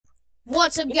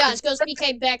What's up, guys?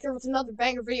 GhostPk back here with another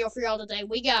banger video for y'all today.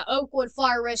 We got Oakwood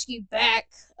Fire Rescue back.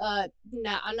 Now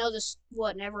I know this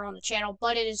wasn't ever on the channel,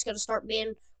 but it is going to start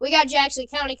being. We got Jackson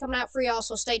County coming out for y'all,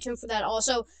 so stay tuned for that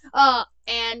also.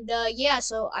 Yeah,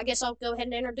 so I guess I'll go ahead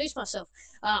and introduce myself.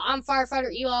 I'm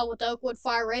Firefighter Eli with Oakwood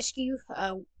Fire Rescue.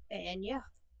 And yeah.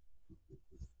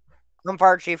 I'm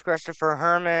Fire Chief Christopher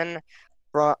Herman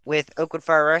with Oakwood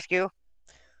Fire Rescue.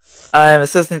 I'm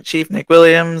Assistant Chief Nick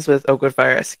Williams with Oakwood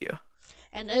Fire Rescue.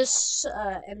 And this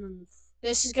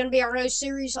is going to be our new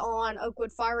series on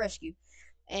Oakwood Fire Rescue.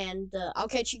 And I'll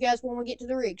catch you guys when we get to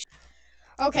the rigs.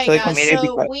 Okay, like guys,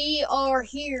 so we are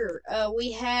here.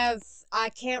 We have. I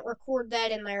can't record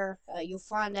that in there. You'll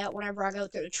find out whenever I go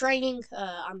through the training.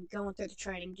 I'm going through the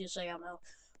training, just so y'all know.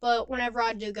 But whenever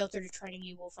I do go through the training,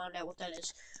 you will find out what that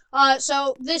is.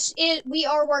 So we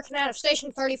are working out of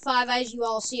Station 35, as you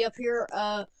all see up here.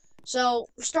 So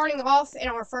starting off in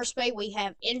our first bay, we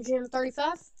have Engine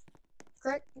 35,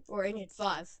 correct? Or Engine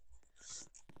 5?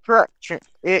 Correct.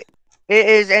 It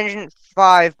is Engine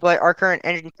 5, but our current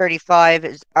Engine 35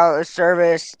 is out of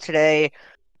service today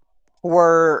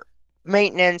for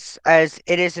maintenance, as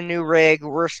it is a new rig.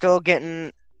 We're still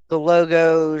getting the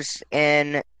logos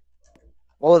and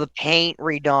all the paint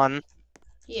redone.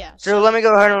 Yeah. So let me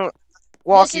go ahead and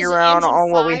walk you around on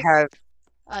what we have.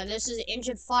 This is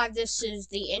Engine 5. This is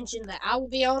the engine that I will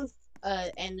be on.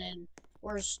 And then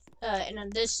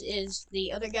this is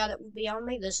the other guy that will be on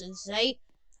me. This is Zay.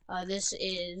 This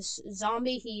is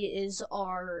Zombie. He is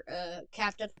our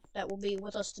captain that will be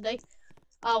with us today.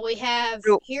 We have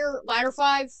here Ladder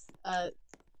 5.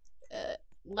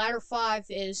 Ladder 5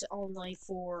 is only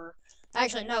for...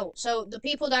 Actually, no. So the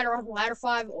people that are on Ladder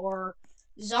 5 are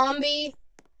Zombie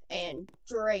and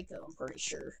Draco, I'm pretty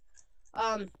sure.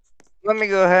 Let me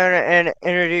go ahead and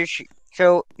introduce you.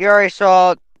 So you already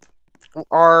saw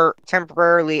our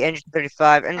temporarily Engine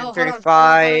 35. Engine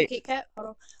 35.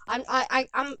 Hold on.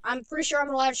 I'm pretty sure I'm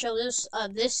allowed to show this.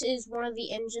 This is one of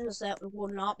the engines that will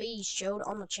not be showed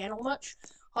on the channel much.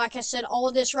 Like I said, all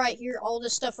of this right here, all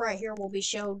this stuff right here will be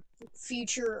showed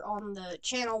future on the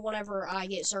channel whenever I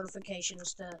get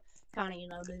certifications to kind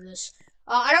of, do this.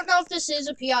 I don't know if this is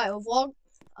a PIO vlog.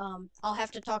 I'll have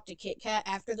to talk to KitKat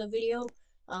after the video,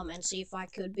 and see if I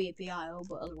could be a PIO,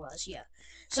 but otherwise, yeah.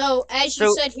 So, as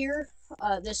you said here,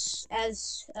 this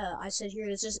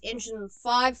is Engine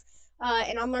 5,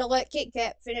 and I'm gonna let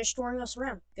KitKat finish touring us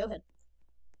around. Go ahead.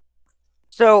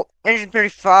 So, Engine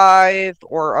 35,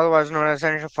 or otherwise known as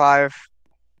Engine 5.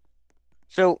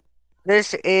 So,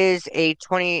 this is a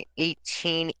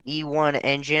 2018 E1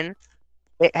 engine.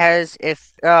 It has a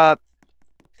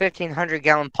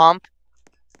 1,500-gallon pump.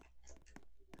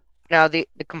 Now, the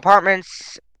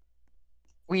compartments,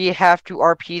 we have to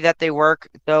RP that they work,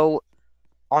 though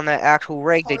on the actual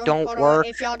rig, they don't work.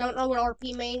 If y'all don't know what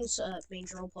RP means, it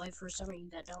means roleplay for some of you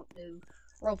that don't do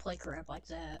roleplay crap like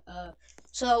that.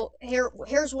 So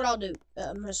here's what I'll do,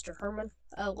 Mr. Herman.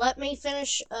 Let me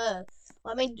finish.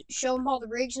 Let me show them all the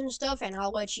rigs and stuff, and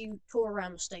I'll let you tour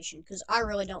around the station because I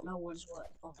really don't know what is what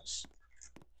on this.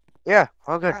 Yeah.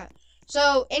 Okay. All right.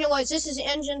 So, anyways, this is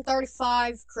Engine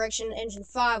 35, correction, Engine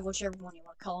 5, whichever one you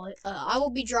want to call it. I will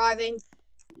be driving.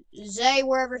 Zay,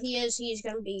 wherever he is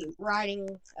going to be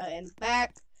riding in the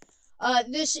back.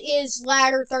 This is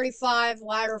Ladder 35,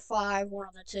 Ladder 5, one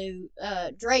of the two.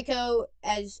 Draco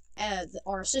as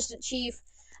our assistant chief,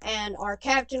 and our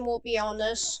captain will be on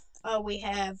this. We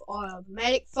have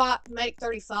Medic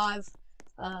 35,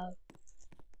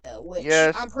 which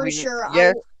yes, I'm pretty sure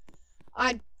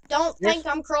I don't think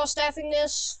I'm cross-staffing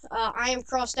this. I am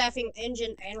cross-staffing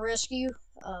Engine and Rescue.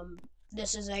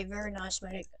 This is a very nice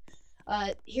medic.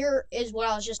 Here is what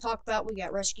I was just talking about. We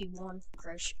got Rescue 1,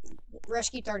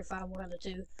 Rescue 35, one of the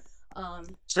two.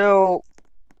 So,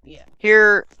 yeah.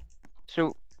 Here,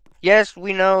 so, yes,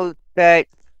 we know that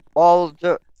all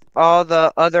the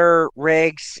other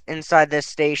rigs inside this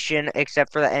station,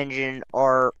 except for the engine,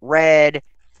 are red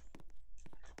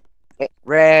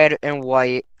and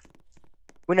white.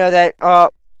 We know that,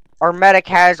 our medic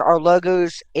has our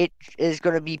logos. It is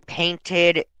going to be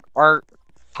painted, our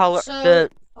color,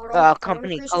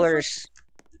 company colors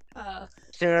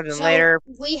sooner than later.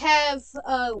 We have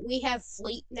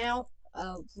fleet now.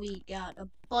 We got a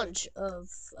bunch of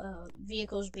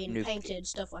vehicles being painted,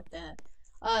 stuff like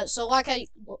that. So like I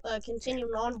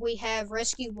continuing on, we have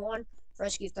Rescue 1,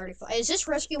 Rescue 35. Is this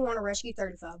Rescue 1 or Rescue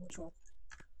 35? Which one?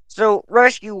 So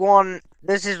Rescue 1,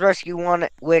 this is Rescue 1,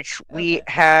 which we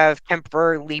have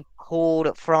temporarily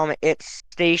pulled from its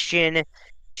station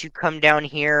to come down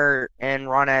here and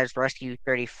run as Rescue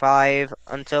 35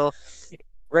 until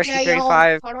Rescue Now, y'all,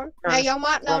 35. hold on. Now, turns y'all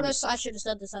might from- notice I should have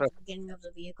said this at the beginning of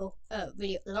the video.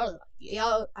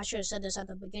 Y'all, I should have said this at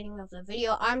the beginning of the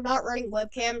video. I'm not running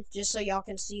webcam just so y'all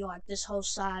can see like this whole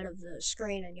side of the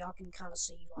screen and y'all can kind of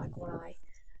see like what I,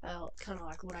 kind of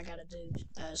like what I gotta do.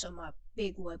 So my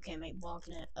big webcam ain't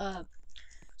blocking it.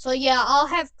 So yeah, I'll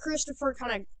have Christopher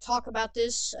kind of talk about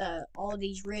this, all of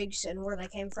these rigs and where they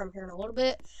came from here in a little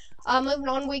bit. Moving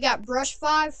on, we got Brush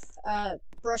 5,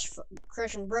 Brush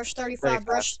 35,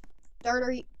 Brush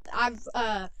 30.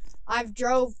 I've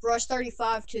drove Brush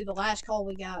 35 to the last call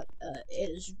we got.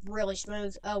 It is really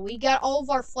smooth. We got all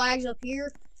of our flags up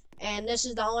here, and this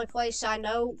is the only place I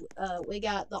know. We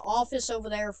got the office over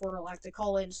there for like the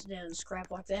call incidents,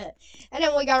 crap like that. And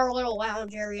then we got our little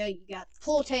lounge area. You got the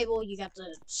pool table, you got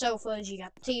the sofas, you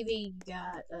got the TV, you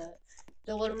got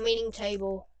the little meeting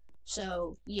table.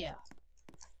 So yeah.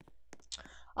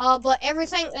 But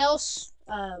everything else,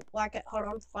 like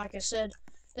I said,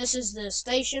 this is the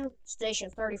station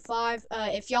 35.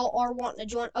 If y'all are wanting to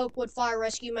join Oakwood Fire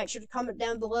Rescue, make sure to comment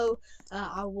down below.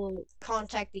 I will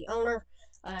contact the owner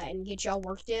and get y'all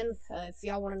worked in. If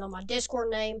y'all want to know my Discord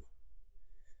name,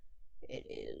 it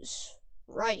is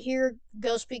right here,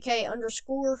 GhostPk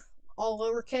 _ all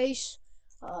lowercase.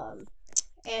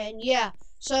 And yeah,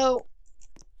 so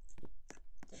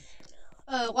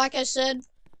like I said,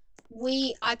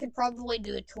 I could probably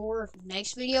do a tour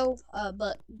next video,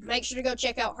 but make sure to go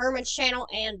check out Herman's channel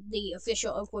and the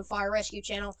official Oakwood Fire Rescue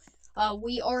channel.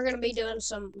 We are going to be doing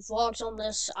some vlogs on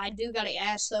this. I do got to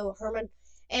ask though, Herman,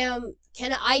 can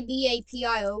I be a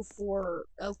PIO for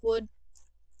Oakwood?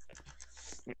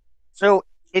 So,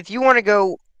 if you want to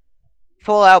go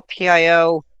full out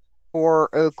PIO for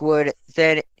Oakwood,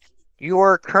 then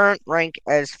your current rank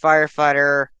as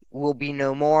Firefighter will be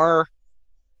no more.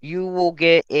 You will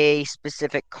get a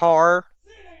specific car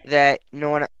that no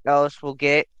one else will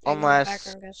get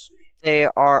unless they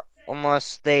are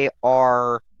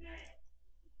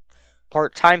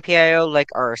part-time PIO, like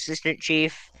our assistant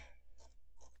chief.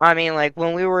 I mean, like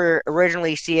when we were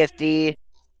originally CFD,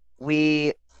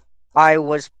 I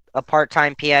was a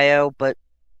part-time PIO, but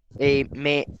they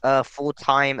made a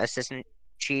full-time assistant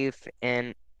chief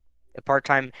and a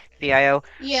part-time PIO.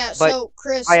 Yeah, but so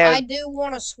Chris, I do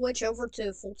want to switch over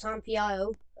to full-time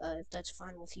PIO, if that's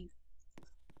fine with you.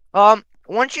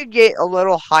 Once you get a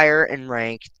little higher in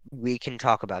rank, we can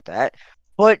talk about that.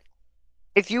 But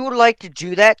if you would like to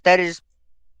do that, that is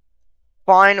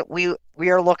fine. We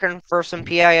are looking for some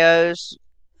PIOs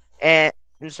and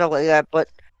stuff like that, but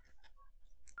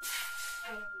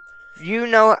you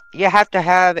have to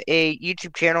have a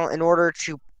YouTube channel in order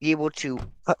to be able to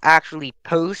actually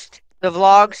post the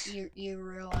vlogs. You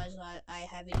realize I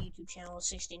have a YouTube channel with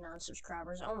 69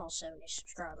 subscribers, almost 70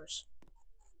 subscribers.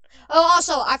 Oh,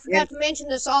 also, I forgot to mention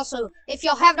this also. If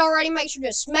y'all haven't already, make sure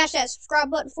to smash that subscribe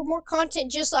button for more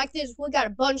content just like this. We got a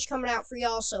bunch coming out for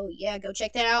y'all, so yeah, go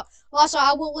check that out. Also,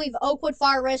 I will leave Oakwood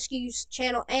Fire Rescue's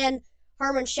channel and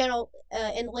Herman's channel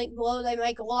in the link below. They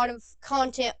make a lot of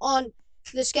content on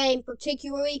this game,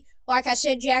 particularly. Like I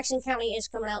said, Jackson County is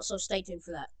coming out, so stay tuned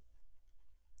for that.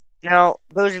 Now,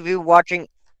 those of you watching,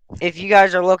 if you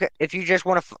guys are if you just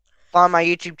want to find my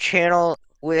YouTube channel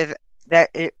with that,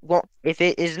 if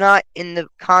it is not in the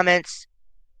comments,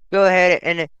 go ahead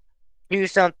and do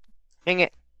something.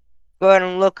 Go ahead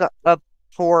and look up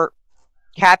for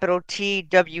capital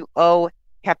TWO,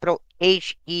 capital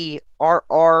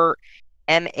HERRMANN,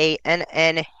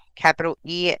 capital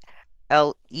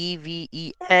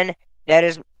ELEVEN. That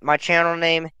is my channel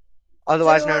name,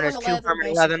 otherwise known as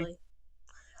 2Herman11.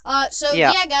 So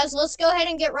yeah, guys, let's go ahead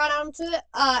and get right on to it.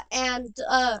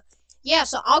 Yeah,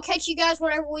 so I'll catch you guys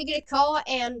whenever we get a call,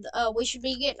 and we should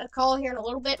be getting a call here in a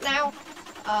little bit now.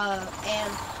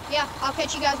 And yeah, I'll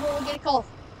catch you guys when we get a call.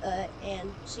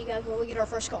 And see you guys when we get our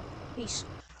first call. Peace.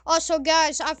 Also,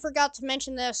 guys, I forgot to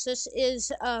mention this. This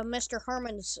is Mr.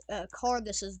 Herman's car.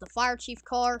 This is the fire chief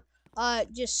car.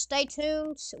 Just stay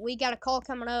tuned. We got a call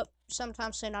coming up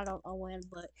sometime soon. I don't know when,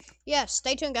 but yeah,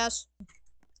 stay tuned, guys.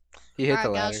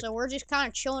 Alright, guys, so we're just kind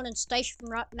of chilling in station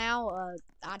right now.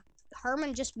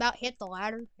 Herman just about hit the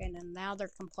ladder, and then now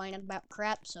they're complaining about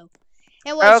crap, so...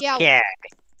 Anyways, yeah...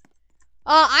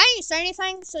 I didn't say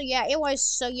anything, so yeah,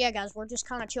 yeah, guys, we're just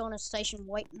kind of chilling in station,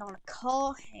 waiting on a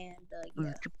call, and,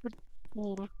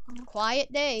 yeah.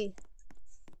 Quiet day.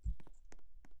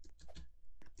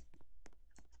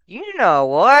 You know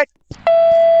what?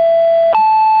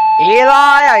 Eli,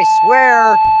 I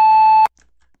swear...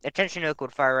 Attention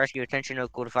Oakwood Fire Rescue, attention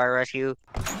Oakwood Fire Rescue.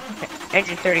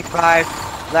 Engine 35,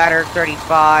 ladder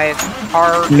 35,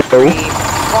 car 3,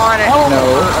 spawn a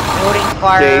building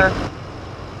fire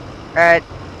at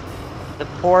the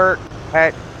port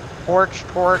at torch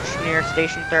near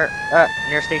station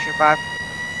near station 5.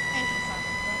 Engine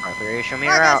 5. R3, show me Alright, your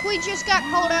guys, route. we just got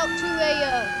called out to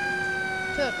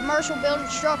a commercial building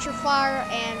structure fire,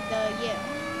 and yeah.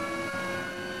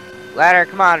 Ladder,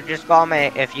 come on, just follow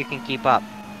me if you can keep up.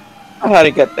 I know how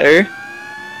to get there.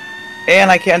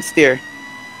 And I can't steer.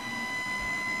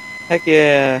 Heck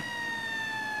yeah.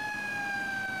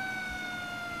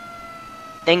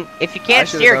 And if you I can't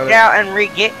should've steer, known get out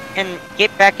and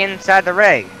get back inside the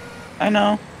rig. I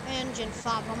know. Engine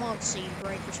 5, I'm on scene.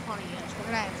 Break responding, yes. We're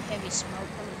gonna have heavy smoke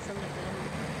coming from the building.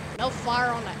 No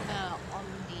fire on the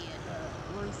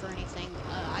roof or anything.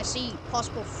 I see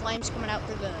possible flames coming out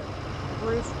through the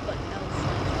roof, but no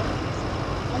flames.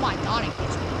 Oh my god, it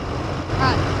gets me.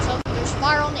 Alright, so there's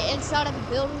fire on the inside of the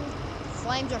building.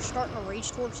 Flames are starting to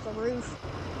reach towards the roof.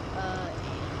 And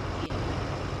yeah.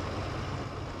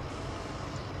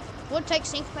 Would take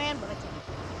sync command, but I can't.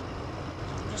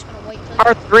 I'm just gonna wait till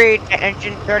R3 to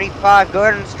engine 35. Go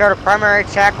ahead and start a primary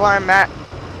attack line, Matt.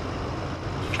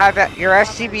 Have your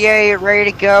SCBA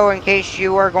ready to go in case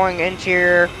you are going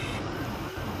interior.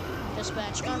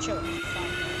 dispatch. Gonna show it. 5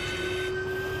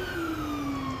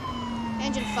 minutes.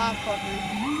 Engine 5, car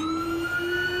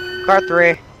 3. Car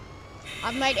 3.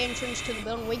 I've made entrance to the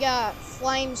building. We got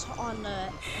flames on the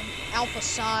Alpha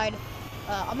side.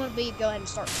 I'm gonna go ahead and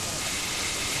start the fire.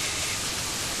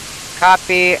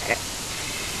 Copy.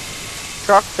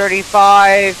 Truck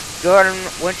 35. Go ahead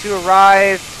and once you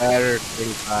arrive. Ladder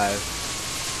 35.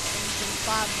 Engine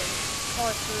 5 to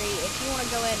car 3. If you want to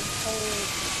go ahead and hold.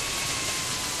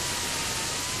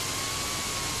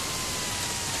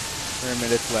 For a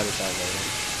minute, ladder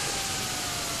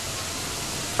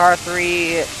 5. Car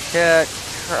 3 to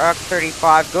truck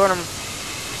 35. Go ahead and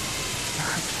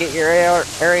get your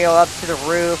aerial up to the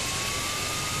roof.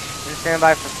 And stand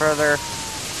by for further.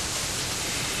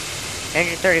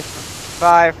 Engine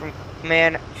 35 from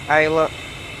command. How you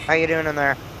doing in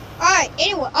there? Alright,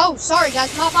 anyway. Oh, sorry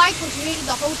guys. My mic was muted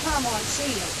the whole time on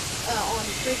studio. On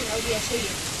freaking OBS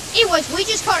studio. Anyways, we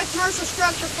just caught a commercial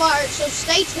structure fire, so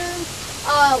stay tuned.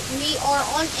 We are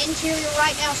on interior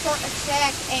right now, starting to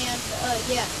attack, and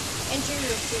yeah,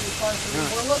 interior to the car 3.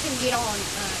 We're looking to get on.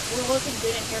 We're looking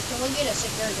good in here. Can we get a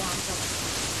security line coming?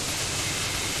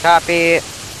 Copy.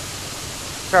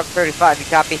 Truck 35, you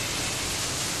copy?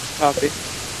 Copy.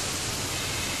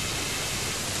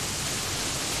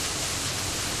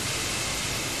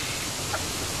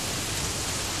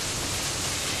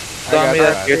 Tell me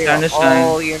that's your time to shine.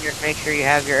 All units, make sure you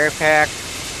have your air pack.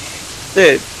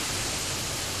 Dude.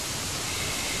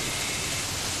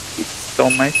 You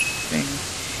stole my thing.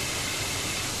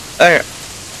 Okay.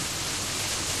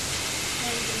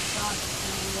 Engine 5,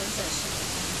 where's that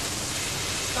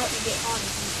starting to get on.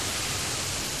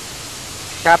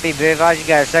 Copy, be advised, you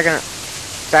got a second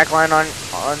attack line on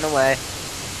the way.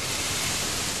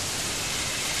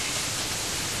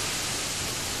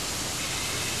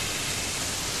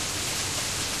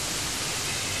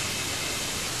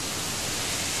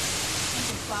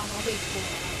 Engine 5, I'll be cool.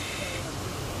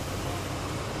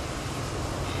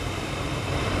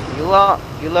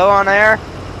 You low on air?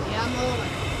 Yeah, I'm rolling.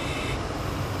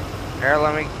 Air,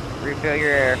 let me refill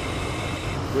your air.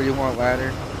 Where do you want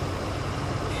ladder?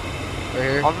 Right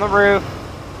here? On the roof.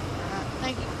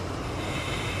 Thank you.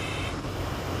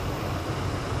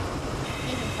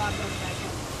 Engine 5 goes back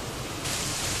up.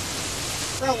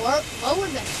 Bro, lower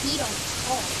the heat on this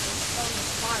car. It's on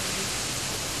this fire, dude.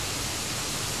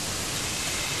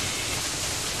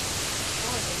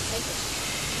 Oh, it didn't take us.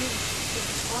 Get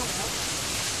this car out.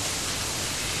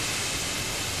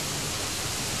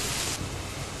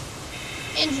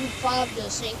 Engine 5 to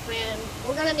sync, man.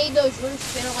 We're gonna need those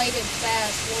roofs ventilated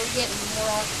fast. We're getting more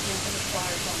oxygen for the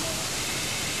fires on there.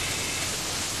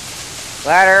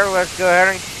 Ladder, let's go ahead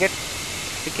and get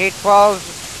the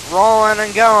K-12s rolling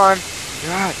and going.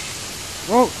 God.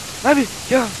 Whoa. Let me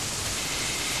go.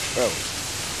 Bro.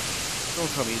 Don't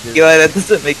tell me you did. Eli, that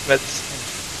doesn't make much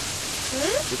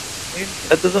sense.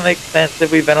 That doesn't make sense.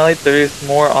 If we ventilate the roof,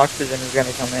 more oxygen is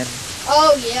gonna come in.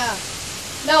 Oh, yeah.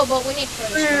 No, but we need to put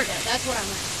this that. That's what I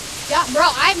meant. Yeah, bro,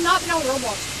 I have not been on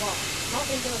Roblox for a while. Not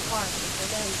been doing fire, but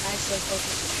then actually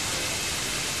focusing on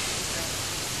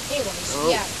it. Anyways,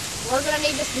 yeah. We're gonna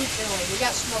need this roof ventilated. We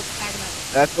got smoke packing up.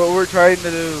 That's what we're trying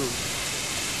to do.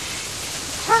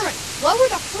 Herman, lower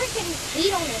the freaking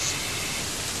heat on this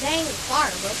dang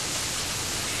fire, bro.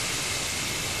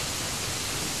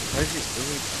 Where's it?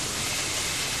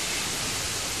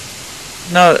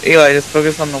 No, Eli, just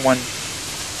focus on the one.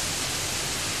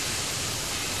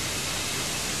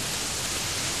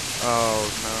 Oh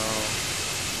no.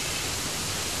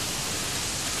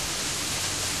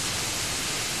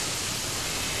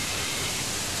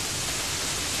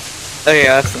 Oh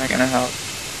yeah, that's not gonna help.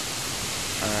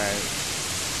 Alright.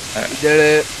 Alright. You did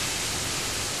it.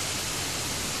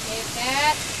 Hey,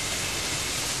 cat.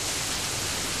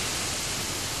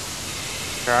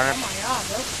 Darn Oh it. my god,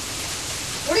 bro.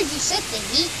 Where did you set the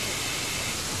heat?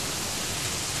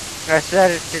 I set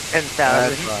it to 10,000.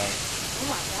 That's fine. Oh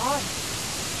my god.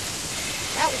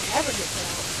 That will never get put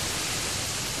out.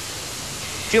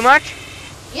 Too much?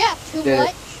 Yeah, too Did it.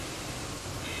 much.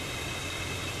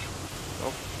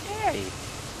 Okay.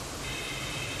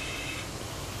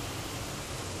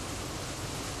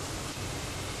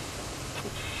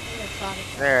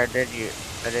 There, I did you a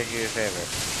favor.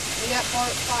 We got part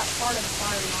of the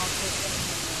fire mob.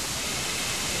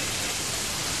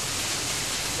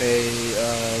 Hey,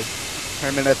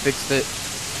 Herman, I fixed it.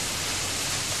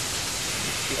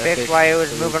 You fixed why it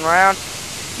was moving around?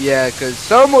 Yeah, because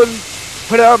someone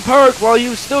put it on park while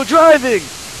you were still driving.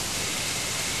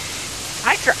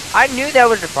 I knew that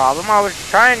was the problem. I was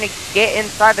trying to get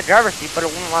inside the driver's seat, but it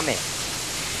wouldn't let me.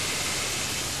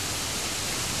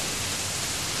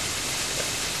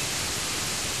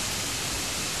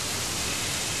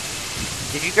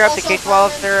 Did you grab the Also,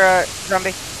 K-12 Herman- there,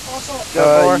 zombie? Also,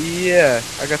 Go for it. Yeah,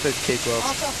 I got the cake well.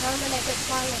 also Herman, if it's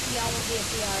fine with y'all, will be a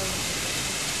PI.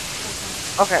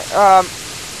 Okay,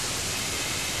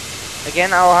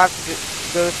 again, I will have to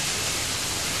go.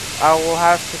 I will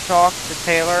have to talk to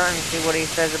Taylor and see what he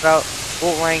says about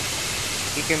what rank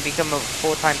you can become a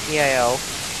full-time PIO.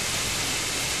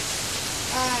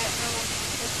 Alright, Herman.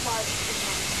 This part is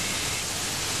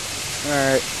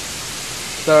Alright.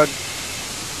 Done.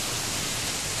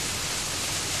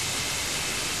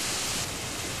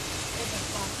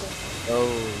 Oh,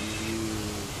 you.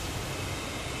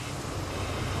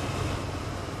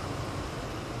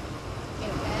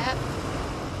 Get that.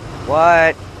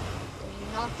 What? You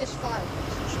knock this fire.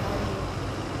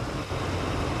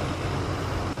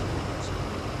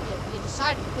 You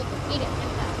decided to put the heat in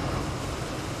that.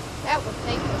 That would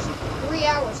take us 3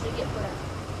 hours to get put out.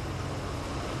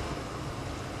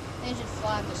 Engine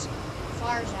fly just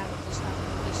fires out at this time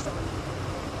when we start.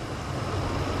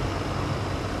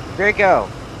 Draco,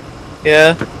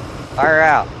 Yeah. fire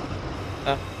out.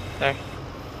 Sorry.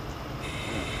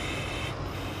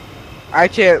 I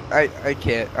can't. I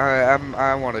can't.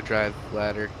 I want to drive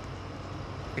ladder.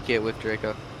 I can't with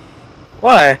Draco.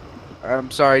 Why? I'm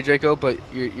sorry, Draco, but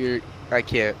you're. I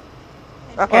can't.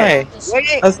 Okay.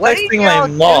 Why? I was What do you texting my yell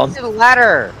mom. to the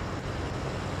ladder?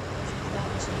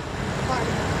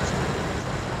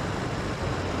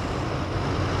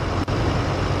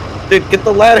 Dude, get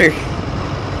the ladder.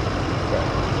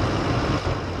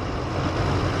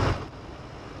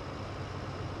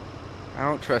 I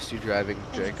don't trust you driving,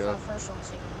 Draco.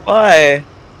 Why?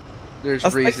 There's I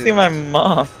was reasons. texting my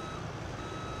mom.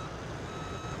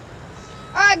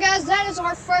 Alright guys, that is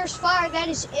our first fire.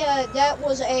 That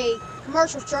was a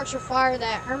commercial structure fire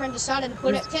that Herman decided to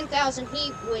put at 10,000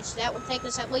 heat, which that would take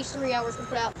us at least 3 hours to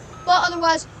put out. But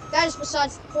otherwise, that is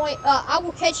besides the point. I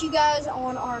will catch you guys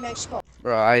on our next call.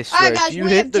 Bro, I swear, Alright guys, if you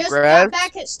we have hit the just grass, got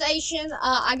back at station.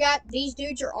 I got these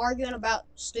dudes are arguing about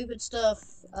stupid stuff.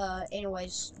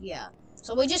 Anyways, yeah.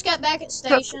 So we just got back at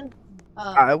station.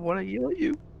 I want to yell at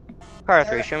you. Car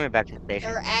 3, show me back to the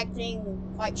station. They're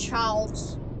acting like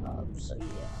childs. So yeah.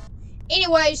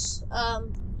 Anyways, Oh,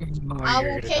 I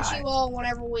you're will gonna catch die. you all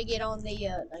whenever we get on the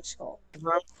next call.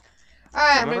 Remember-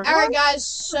 Alright guys,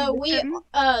 so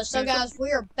guys,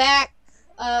 we are back.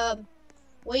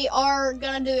 We are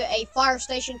gonna do a fire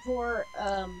station tour.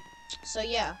 So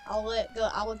yeah, I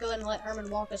will go ahead and let Herman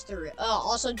walk us through it.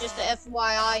 Also just the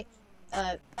FYI,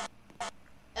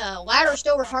 ladder's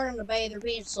still returning to bay, they're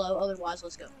being slow, otherwise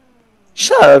let's go.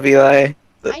 Shut up, Eli.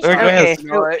 I We're going Okay, to...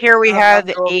 so here we have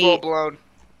I'm going a. full blown.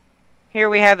 Here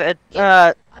we have a.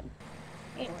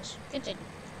 Anyways, continue.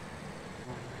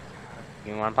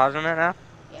 You want to pause on that now?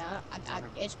 Yeah,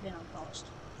 it's been unpaused.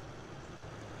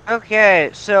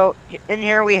 Okay, so in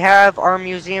here we have our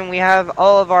museum. We have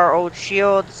all of our old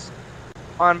shields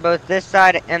on both this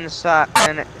side and the side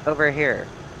and over here.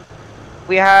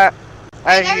 We have,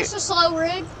 Hey, there's a slow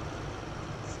rig.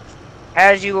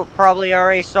 as you probably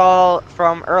already saw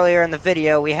from earlier in the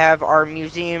video, we have our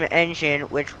museum engine,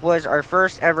 which was our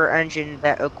first ever engine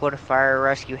that Oakwood Fire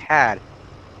Rescue had.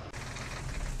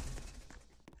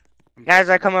 As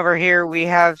I come over here, we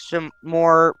have some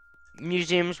more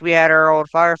museums. We had our old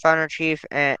firefighter chief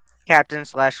and captain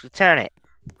 / lieutenant.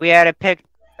 We had a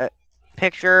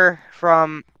picture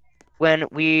from when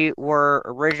we were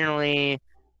originally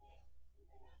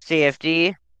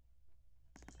CFD,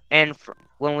 and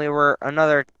when we were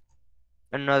another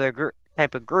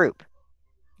type of group.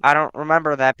 I don't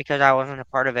remember that because I wasn't a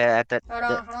part of it at that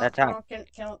that time.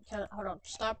 Hold on.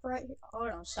 Stop right here. Hold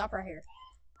on. Stop right here.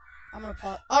 I'm gonna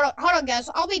pause. Hold on, guys.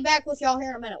 I'll be back with y'all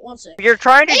here in a minute. One sec. You're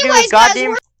trying to do a Anyways,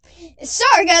 goddamn.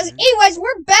 Sorry, guys. Mhm. Anyways,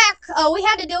 we're back. We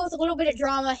had to deal with a little bit of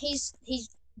drama. He's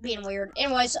being weird.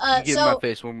 Anyways, You get in my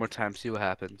face one more time, see what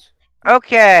happens.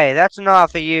 Okay, that's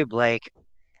enough of you, Blake.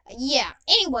 yeah.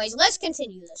 Anyways, let's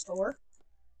continue this tour.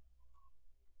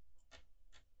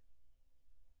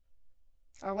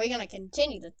 Are we gonna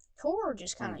continue the tour or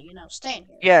just kind of, stand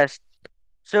here? Yes.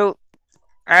 So,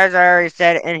 as I already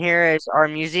said, in here is our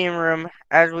museum room.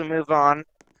 As we move on,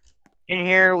 in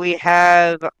here we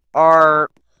have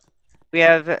our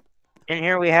our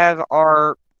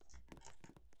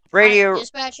radio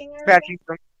Dispatching area. dispatching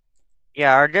room.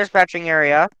 Yeah, our dispatching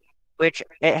area, which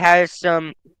it has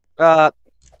some note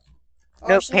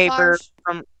Arson paper fires.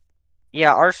 from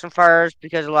arson fires,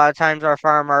 because a lot of times our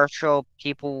fire marshal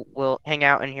people will hang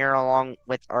out in here along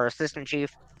with our assistant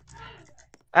chief.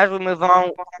 As we move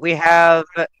on, we have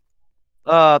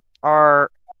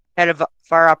our head of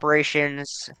fire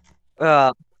operations,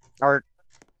 uh our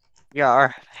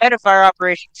our head of fire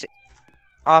operations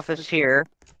office here.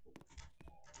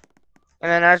 And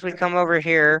then as we come over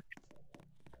here,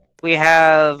 we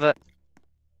have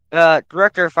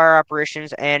director of fire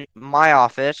operations and my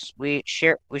office. We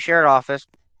share an office.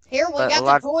 Here we But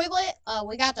got the toilet.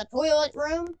 We got the toilet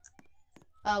room.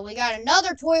 We got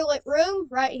another toilet room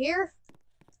right here.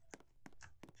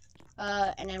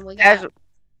 And then we got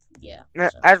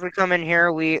as we come in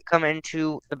here, we come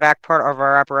into the back part of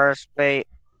our apparatus bay.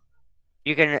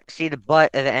 You can see the butt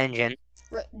of the engine.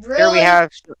 Really? Here we have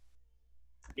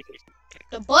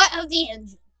the butt of the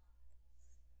engine.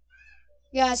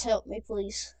 You guys help me,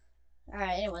 please.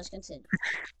 Alright, anyways, continue.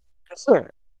 So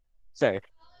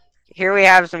here we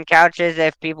have some couches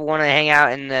if people want to hang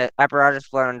out in the apparatus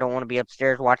floor and don't want to be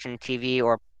upstairs watching TV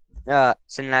or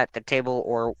sitting at the table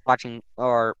or watching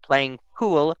or playing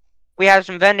pool. We have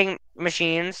some vending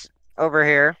machines over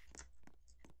here.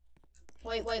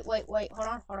 Wait.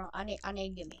 Hold on. I need to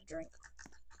get me a drink.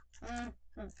 I'm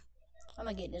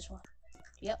gonna get this one.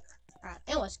 Yep. Alright,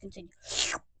 anyways, continue.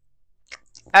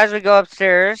 As we go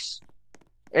upstairs,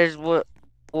 is what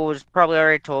was probably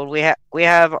already told. We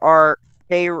have our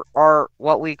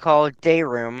what we call day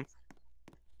room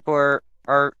for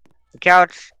our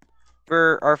couch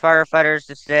for our firefighters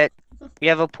to sit. We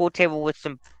have a pool table with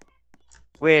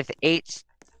 8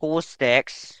 pool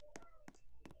sticks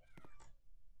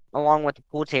along with the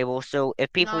pool table. So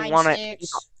if people 9 want to,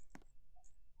 sticks.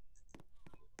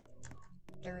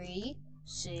 3,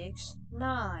 6,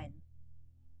 9.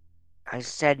 I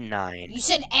said 9. You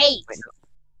said 8.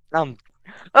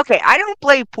 Okay, I don't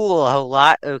play pool a whole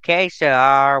lot. Okay, so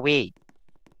are we?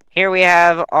 Here we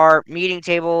have our meeting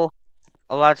table.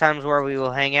 A lot of times where we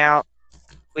will hang out.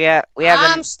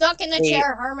 I'm stuck in the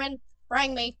chair, Herman.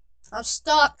 Bring me. I'm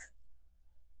stuck.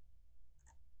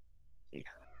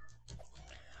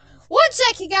 One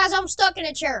sec, you guys. I'm stuck in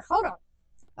a chair. Hold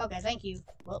on. Okay, thank you.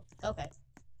 Well, okay.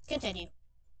 Continue.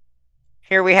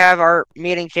 Here we have our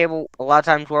meeting table. A lot of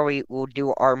times where we will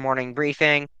do our morning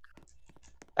briefing.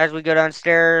 As we go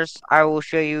downstairs, I will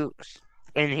show you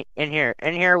in here.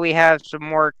 In here we have some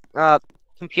more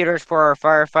computers for our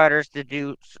firefighters to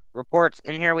do reports.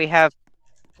 In here we have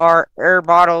our air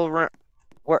bottle room.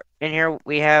 In here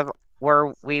we have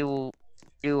where we will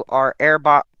do our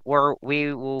where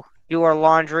we will do our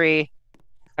laundry,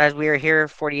 as we are here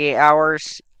 48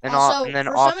 hours. And also, and then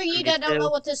for some of you that don't know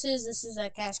what this is a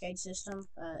cascade system.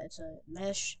 It's a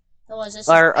mesh.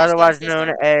 Otherwise known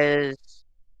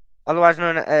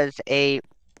as a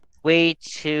way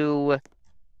to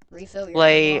refill your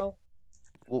play. ammo.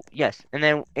 Well, yes, and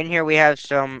then in here we have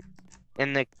some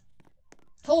in the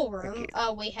tool room.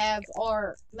 We have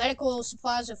our medical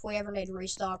supplies if we ever need to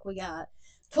restock. We got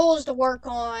tools to work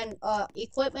on,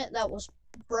 equipment that was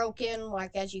broken.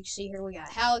 Like as you can see here, we got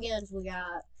Halligan's. We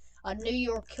got a New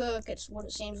York cook. It's what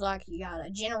it seems like. You got a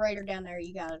generator down there.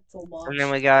 You got a toolbox. And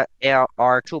then we got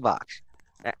our toolbox.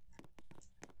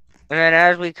 And then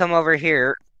as we come over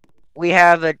here, we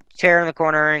have a chair in the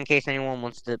corner in case anyone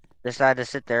wants to decide to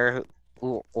sit there,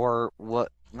 or what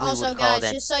we also, would call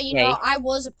guys, just so you know, I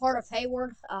was a part of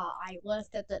Hayward. I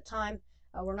left at that time.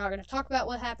 We're not going to talk about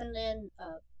what happened then.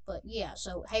 But yeah,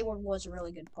 so Hayward was a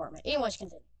really good department. Anyways,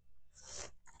 continue.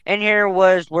 And here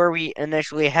was where we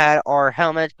initially had our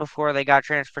helmets before they got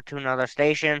transferred to another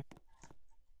station.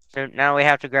 So now we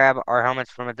have to grab our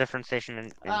helmets from a different station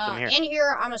and come here. In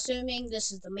here, I'm assuming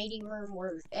this is the meeting room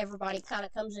where everybody kind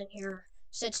of comes in here,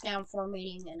 sits down for a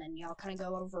meeting, and then y'all kind of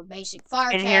go over basic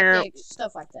fire tactics,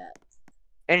 stuff like that.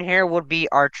 In here would be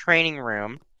our training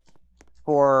room.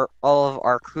 for all of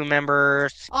our crew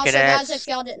members, Also, cadets. guys, if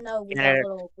y'all didn't know, we got Canada.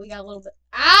 a little bit.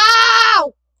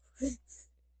 Ow!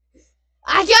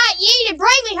 I got yeeted.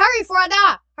 Bring me, hurry before I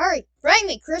die. Hurry, bring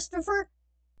me, Christopher.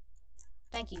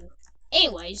 Thank you.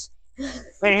 Anyways. In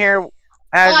here,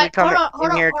 as we come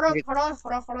hold in here, on.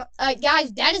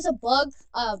 Guys, that is a bug.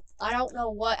 I don't know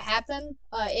what happened.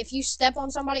 If you step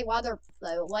on somebody while they're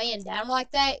laying down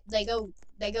like that, they go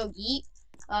yeet.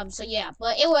 So yeah.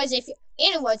 But anyways,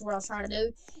 what I was trying to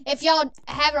do. If y'all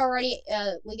haven't already,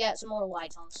 we got some more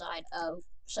lights on the side.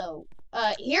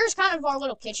 Here's kind of our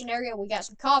little kitchen area. We got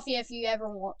some coffee if you ever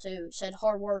want to. It said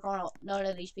hard work on it. None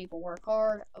of these people work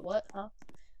hard. What? Huh?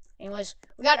 Anyways,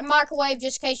 we got a microwave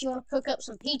just in case you want to cook up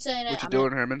some pizza in it. What you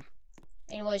doing, Herman?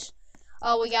 Anyways,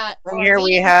 we got in here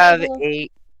we have a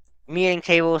meeting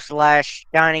table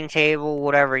 / dining table,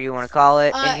 whatever you want to call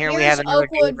it. In here we have another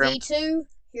Oakwood V2.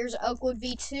 Here's Oakwood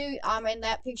V2. I'm in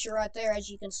that picture right there, as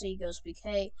you can see,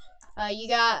 GhostPk. You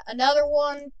got another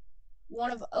one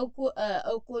of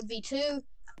Oakwood V2,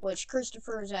 which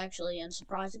Christopher is actually in,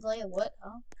 surprisingly. What?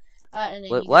 Huh? And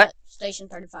then got Station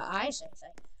 35. I ain't saying anything.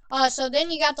 So then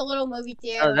you got the little movie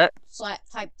theater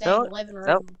type thing, living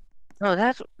room. No,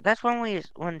 that's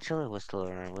when Chili was still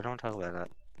around. We don't talk about that.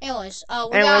 Anyways,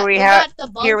 we got the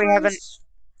bunk rooms.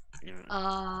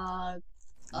 I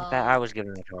was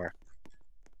giving a tour.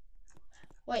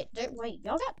 Wait,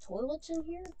 y'all got toilets in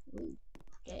here? Ooh,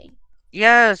 okay.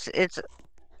 Yes,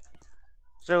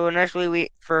 so initially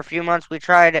for a few months we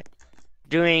tried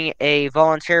doing a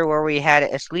volunteer where we had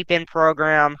a sleep-in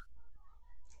program.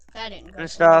 That didn't go and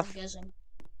stuff. I'm guessing.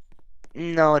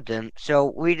 No, it didn't.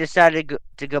 So we decided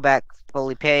to go back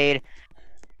fully paid.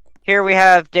 Here we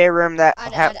have day room that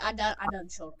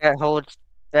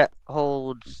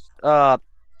holds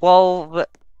 12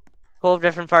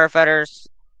 different firefighters.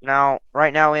 Now,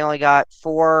 right now we only got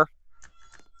 4.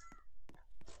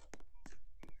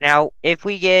 Now, if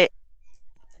we get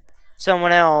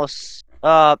someone else,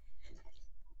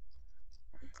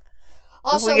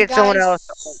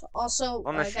 also,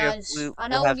 guys, I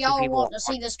know y'all want to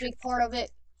see this big part of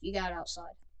it. You got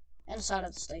inside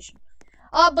of the station.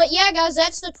 But yeah, guys,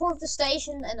 that's the tour of the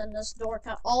station, and then this door.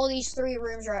 All of these 3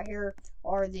 rooms right here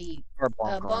are the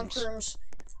bunk rooms.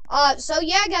 So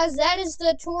yeah, guys, that is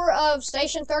the tour of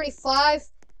Station 35.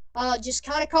 Just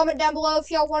kind of comment down below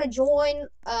if y'all want to join.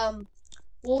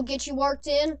 We'll get you worked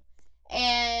in.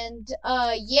 And,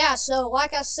 yeah, so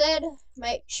like I said,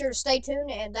 make sure to stay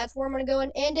tuned, and that's where I'm going to go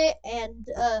and end it, and,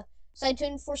 stay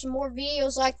tuned for some more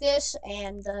videos like this,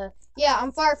 and, yeah,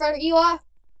 I'm Firefighter Eli.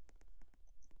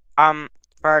 I'm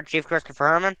Fire Chief Christopher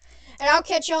Herman. And I'll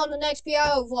catch y'all in the next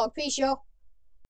PIO vlog. Peace, y'all.